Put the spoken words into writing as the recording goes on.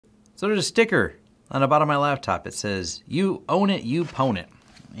So there's a sticker on the bottom of my laptop. It says, "You own it, you pwn it."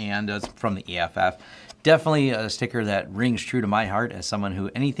 And it's from the EFF. Definitely a sticker that rings true to my heart as someone who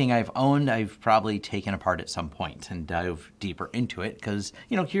anything I've owned, I've probably taken apart at some point and dove deeper into it because,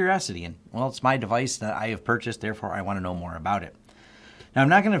 you know, curiosity. And, well, it's my device that I have purchased, therefore I want to know more about it. Now, I'm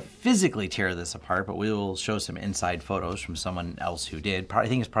not going to physically tear this apart, but we will show some inside photos from someone else who did. I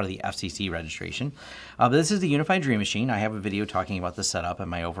think it's part of the FCC registration. But this is the UniFi Dream Machine. I have a video talking about the setup and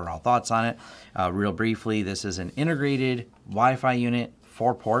my overall thoughts on it. Real briefly, this is an integrated Wi-Fi unit,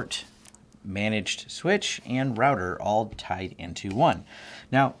 4-port, managed switch, and router all tied into one.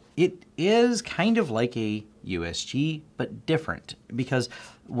 Now, it is kind of like a USG, but different, because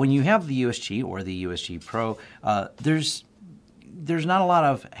when you have the USG or the USG Pro, there's not a lot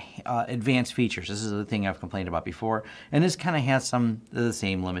of advanced features. This is the thing I've complained about before, and this kind of has some of the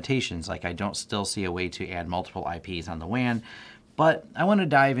same limitations. Like, I don't still see a way to add multiple IPs on the WAN, but I want to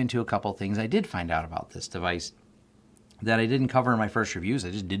dive into a couple things I did find out about this device that I didn't cover in my first reviews. I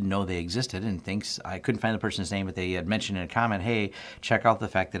just didn't know they existed, and I couldn't find the person's name, but they had mentioned in a comment, hey, check out the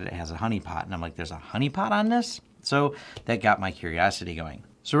fact that it has a honeypot. And I'm like, there's a honeypot on this? So that got my curiosity going.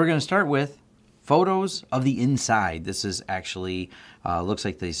 So we're going to start with photos of the inside. This is actually, looks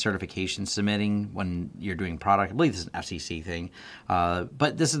like the certification submitting when you're doing product. I believe this is an FCC thing,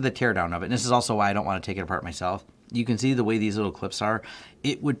 but this is the teardown of it. And this is also why I don't want to take it apart myself. You can see the way these little clips are.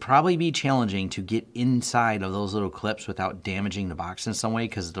 It would probably be challenging to get inside of those little clips without damaging the box in some way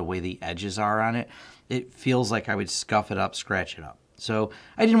because of the way the edges are on it. It feels like I would scuff it up, scratch it up. So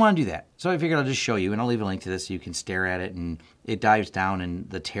I didn't want to do that. So I figured I'll just show you, and I'll leave a link to this so you can stare at it, and it dives down in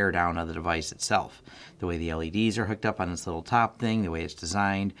the tear down of the device itself. The way the LEDs are hooked up on this little top thing, the way it's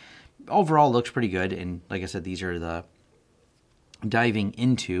designed. Overall looks pretty good, and like I said, these are the diving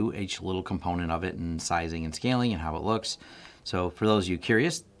into each little component of it and sizing and scaling and how it looks. So for those of you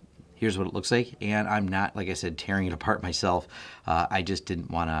curious, here's what it looks like. And I'm not, like I said, tearing it apart myself. I just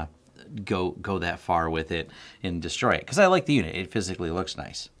didn't want to go that far with it and destroy it because I like the unit. It physically looks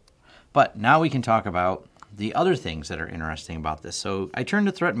nice. But now we can talk about the other things that are interesting about this. So I turned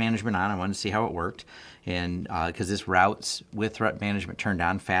the threat management on. I wanted to see how it worked, and because this routes with threat management turned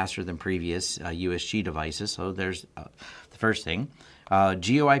on faster than previous USG devices. So there's the first thing.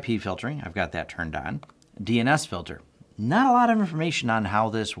 GeoIP filtering, I've got that turned on. DNS filter. Not a lot of information on how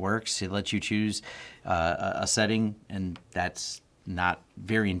this works. It lets you choose a setting, and that's not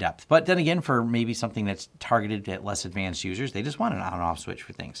very in-depth. But then again, for maybe something that's targeted at less advanced users, they just want an on-off switch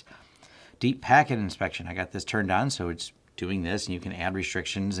for things. Deep packet inspection, I got this turned on, so it's doing this, and you can add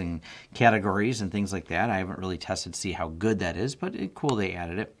restrictions and categories and things like that. I haven't really tested to see how good that is, but it's cool they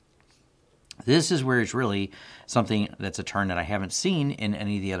added it. This is where it's really something that's a turn that I haven't seen in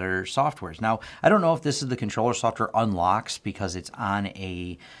any of the other softwares. Now, I don't know if this is the controller software unlocks because it's on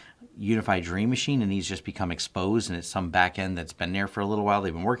a UniFi Dream Machine and these just become exposed and it's some back end that's been there for a little while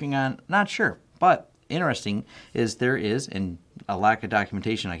they've been working on. Not sure, but interesting is there is, and a lack of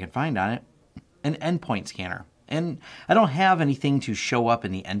documentation I can find on it, an endpoint scanner. And I don't have anything to show up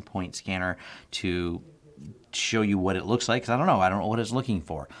in the endpoint scanner to show you what it looks like, because I don't know what it's looking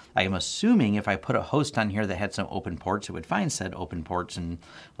for. I am assuming if I put a host on here that had some open ports, it would find said open ports and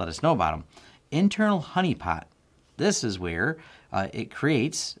let us know about them. Internal honeypot. This is where it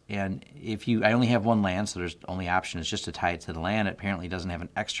creates, and I only have one LAN, so there's only option is just to tie it to the LAN. It apparently doesn't have an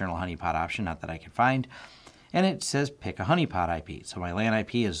external honeypot option, not that I can find. And it says pick a honeypot IP. So my LAN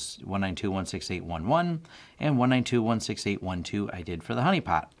IP is 192.168.1.1 and 192.168.1.2 I did for the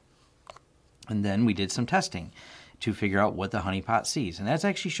honeypot. And then we did some testing to figure out what the honeypot sees. And that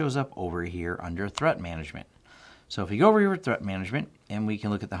actually shows up over here under threat management. So if we go over here with threat management, and we can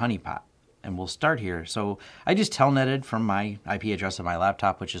look at the honeypot. And we'll start here. So I just telnetted from my IP address of my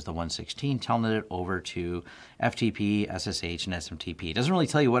laptop, which is the 116, telnetted over to FTP, SSH, and SMTP. It doesn't really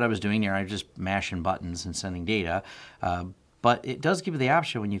tell you what I was doing there. I'm just mashing buttons and sending data. But it does give you the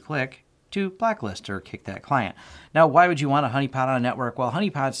option when you click to blacklist or kick that client. Now, why would you want a honeypot on a network? Well,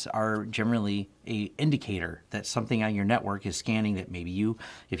 honeypots are generally an indicator that something on your network is scanning that maybe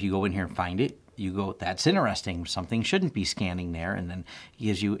if you go in here and find it, you go, that's interesting, something shouldn't be scanning there, and then it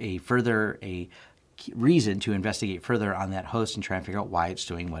gives you a reason to investigate further on that host and try and figure out why it's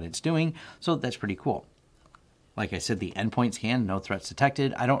doing what it's doing. So that's pretty cool. Like I said, the endpoint scan, no threats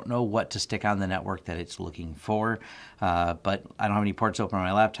detected. I don't know what to stick on the network that it's looking for, but I don't have any ports open on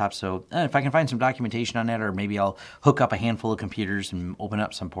my laptop, so if I can find some documentation on that, or maybe I'll hook up a handful of computers and open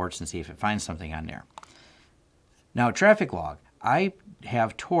up some ports and see if it finds something on there. Now, traffic log. I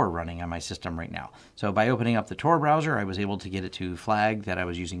have Tor running on my system right now. So by opening up the Tor browser, I was able to get it to flag that I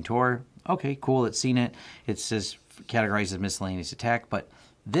was using Tor. Okay, cool, it's seen it. It says categorized as miscellaneous attack, but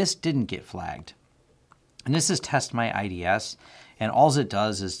this didn't get flagged. And this is test my IDS. And all it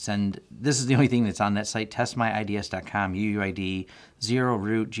does is send, this is the only thing that's on that site, testmyids.com, UUID 0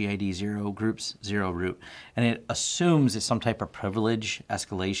 root, GID 0, groups 0 root. And it assumes it's some type of privilege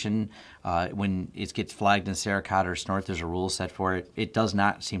escalation. When it gets flagged in Saracata or Snort, there's a rule set for it. It does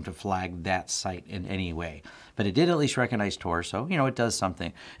not seem to flag that site in any way. But it did at least recognize Tor, so, you know, it does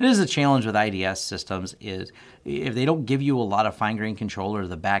something. It is a challenge with IDS systems is if they don't give you a lot of fine-grained control or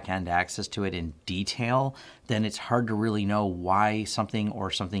the back-end access to it in detail, then it's hard to really know why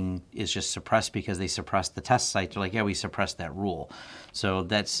something is just suppressed because they suppressed the test site. They're like, yeah, we suppressed that rule. So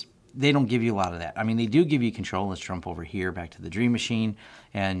they don't give you a lot of that. I mean, they do give you control. Let's jump over here back to the Dream Machine,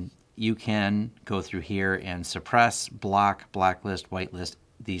 and you can go through here and suppress, block, blacklist, whitelist,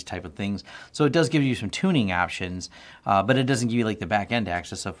 these type of things. So it does give you some tuning options, but it doesn't give you like the back end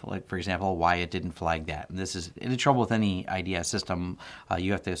access of, like, for example, why it didn't flag that. And this is the trouble with any IDS system.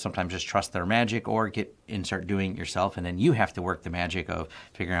 You have to sometimes just trust their magic or get and start doing it yourself, and then you have to work the magic of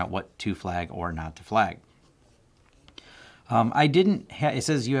figuring out what to flag or not to flag. It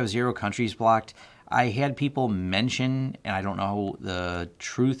says you have 0 countries blocked. I had people mention, and I don't know the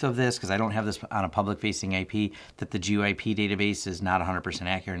truth of this because I don't have this on a public-facing IP, that the GUIP database is not 100%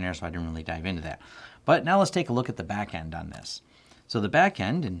 accurate in there, so I didn't really dive into that. But now let's take a look at the back end on this. So the back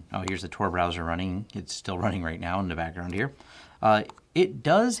end, and here's the Tor browser running. It's still running right now in the background here. It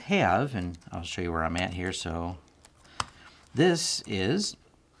does have, and I'll show you where I'm at here. So this is,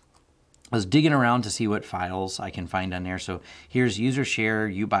 I was digging around to see what files I can find on there. So here's user share,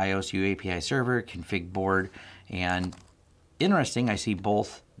 uBIOS, UAPI server, config board, and interesting, I see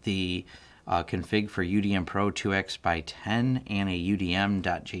both the config for UDM Pro 2x by 10 and a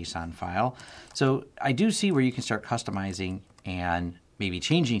udm.json file. So I do see where you can start customizing and maybe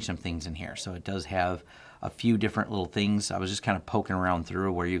changing some things in here. So it does have a few different little things. I was just kind of poking around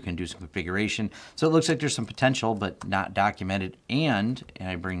through where you can do some configuration. So it looks like there's some potential, but not documented. And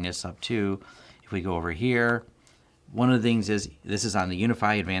I bring this up too, if we go over here, one of the things is, this is on the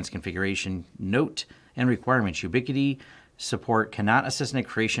UniFi Advanced Configuration Note and Requirements. Ubiquiti support cannot assist in the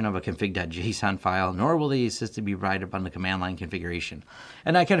creation of a config.json file, nor will the assist be provided upon the command line configuration.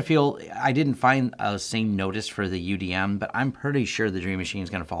 And I kind of feel, I didn't find a same notice for the UDM, but I'm pretty sure the Dream Machine is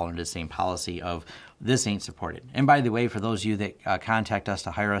going to fall under the same policy of this ain't supported. And by the way, for those of you that contact us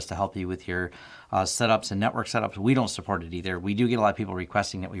to hire us to help you with your setups and network setups, we don't support it either. We do get a lot of people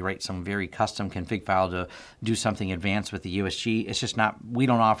requesting that we write some very custom config file to do something advanced with the USG. It's just not, we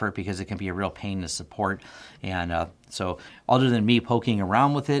don't offer it because it can be a real pain to support. And so other than me poking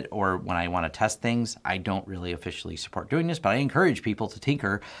around with it or when I want to test things, I don't really officially support doing this, but I encourage people to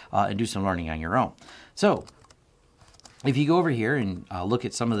tinker and do some learning on your own. So if you go over here and look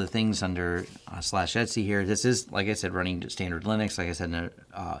at some of the things under /etc here, this is, like I said, running standard Linux. Like I said in the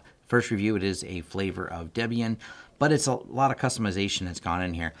first review, it is a flavor of Debian, but it's a lot of customization that's gone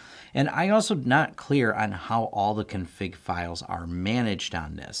in here. And I also not clear on how all the config files are managed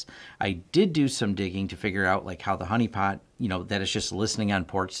on this. I did do some digging to figure out like how the honeypot, you know, that it's just listening on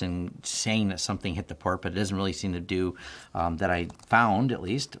ports and saying that something hit the port, but it doesn't really seem to do, that I found at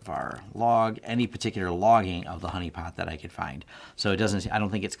least, var log, any particular logging of the honeypot that I could find. So it doesn't, I don't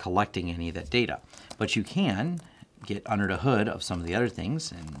think it's collecting any of that data. But you can get under the hood of some of the other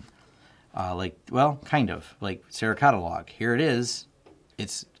things and like, well, kind of, like Saracata log. Here it is.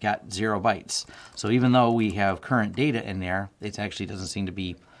 It's got 0 bytes. So even though we have current data in there, it actually doesn't seem to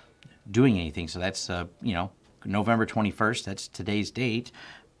be doing anything. So that's, you know, November 21st, that's today's date,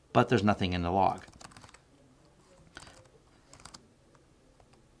 but there's nothing in the log.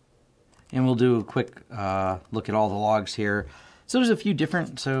 And we'll do a quick look at all the logs here. So there's a few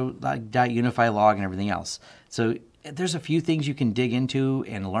different, so like .UniFi log and everything else. So there's a few things you can dig into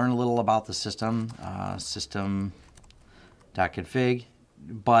and learn a little about the system, system.config.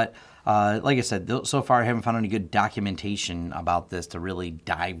 But like I said, so far I haven't found any good documentation about this to really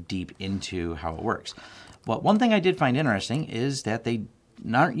dive deep into how it works. But one thing I did find interesting is that they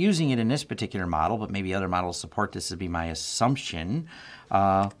aren't using it in this particular model, but maybe other models support this, would be my assumption.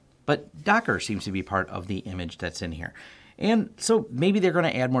 But Docker seems to be part of the image that's in here. And so maybe they're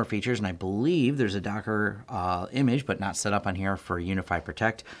going to add more features, and I believe there's a Docker image, but not set up on here for UniFi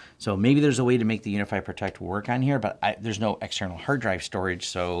Protect. So maybe there's a way to make the UniFi Protect work on here, but there's no external hard drive storage,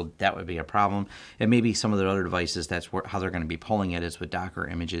 so that would be a problem. And maybe some of the other devices, that's how they're going to be pulling it is with Docker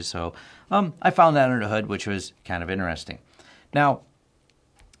images. So I found that under the hood, which was kind of interesting. Now,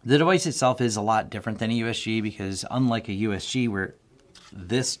 the device itself is a lot different than a USG because unlike a USG where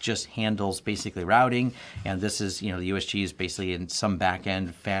this just handles basically routing, and this is, you know, the USG is basically in some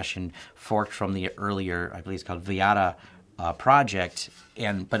back-end fashion forked from the earlier, I believe it's called Viata project,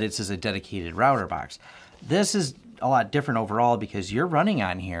 but it's as a dedicated router box. This is a lot different overall because you're running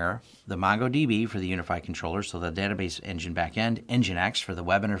on here the MongoDB for the UniFi controller, so the database engine backend, Nginx for the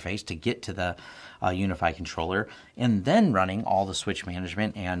web interface to get to the UniFi controller, and then running all the switch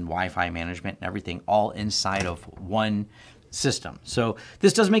management and Wi-Fi management and everything all inside of one system. So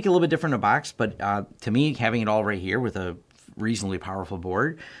this does make it a little bit different in a box, but to me, having it all right here with a reasonably powerful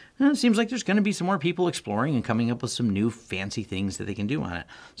board, it seems like there's going to be some more people exploring and coming up with some new fancy things that they can do on it.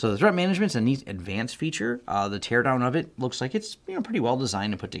 So the threat management's a neat advanced feature. The teardown of it looks like it's pretty well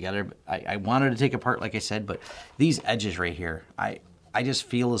designed and put together. But I wanted to take apart, like I said, but these edges right here, I just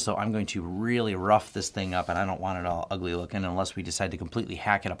feel as though I'm going to really rough this thing up, and I don't want it all ugly looking unless we decide to completely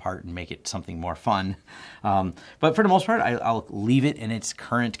hack it apart and make it something more fun. But for the most part, I'll leave it in its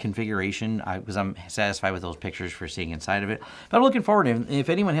current configuration because I'm satisfied with those pictures for seeing inside of it. But I'm looking forward to if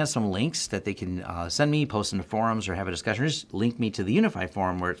anyone has some links that they can send me, post in the forums, or have a discussion, or just link me to the UniFi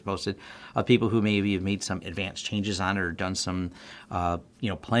forum where it's posted of people who maybe have made some advanced changes on it or done some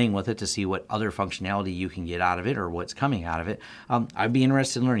playing with it to see what other functionality you can get out of it or what's coming out of it. I'd be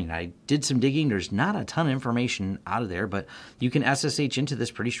interested in learning. I did some digging. There's not a ton of information out of there, but you can SSH into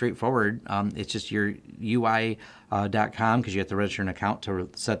this pretty straightforward. It's just your UI.com because you have to register an account to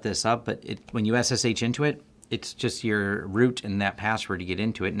set this up. But when you SSH into it, it's just your root and that password to get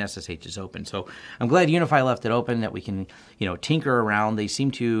into it, and SSH is open. So I'm glad UniFi left it open, that we can, tinker around. They seem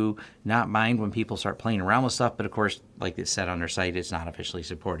to not mind when people start playing around with stuff, but of course, like it said on their site, it's not officially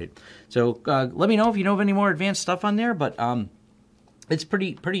supported. So let me know if you know of any more advanced stuff on there, but it's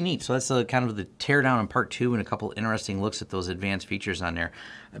pretty neat. So that's kind of the teardown in part 2 and a couple interesting looks at those advanced features on there.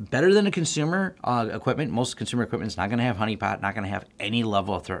 Better than a consumer equipment. Most consumer equipment is not going to have honeypot, not going to have any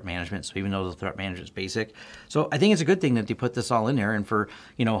level of threat management. So even though the threat management is basic, so I think it's a good thing that they put this all in there. And for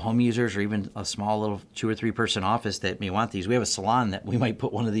home users or even a small little 2 or 3 person office that may want these, we have a salon that we might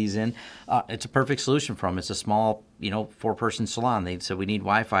put one of these in. It's a perfect solution for them. It's a small 4-person salon. They said we need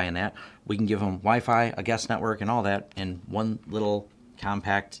Wi-Fi in that. We can give them Wi-Fi, a guest network, and all that in one little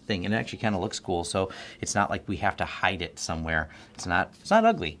compact thing, and it actually kind of looks cool. So it's not like we have to hide it somewhere. It's not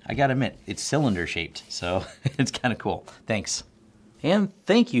ugly. I gotta admit, it's cylinder shaped, so it's kind of cool. Thanks. And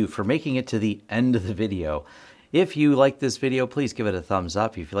thank you for making it to the end of the video. If you like this video, please give it a thumbs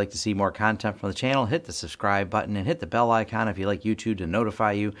up. If you'd like to see more content from the channel, hit the subscribe button and hit the bell icon if you'd like YouTube to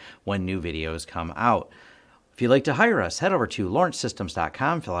notify you when new videos come out. If you'd like to hire us, head over to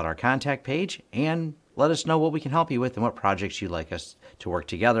lawrencesystems.com, fill out our contact page, and let us know what we can help you with and what projects you'd like us to work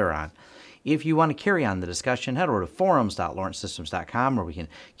together on. If you want to carry on the discussion, head over to forums.lawrencesystems.com where we can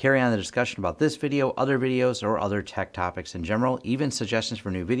carry on the discussion about this video, other videos, or other tech topics in general. Even suggestions for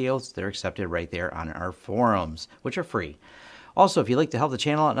new videos, they're accepted right there on our forums, which are free. Also, if you'd like to help the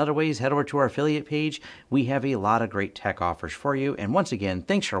channel out in other ways, head over to our affiliate page. We have a lot of great tech offers for you. And once again,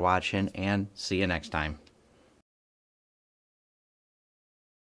 thanks for watching, and see you next time.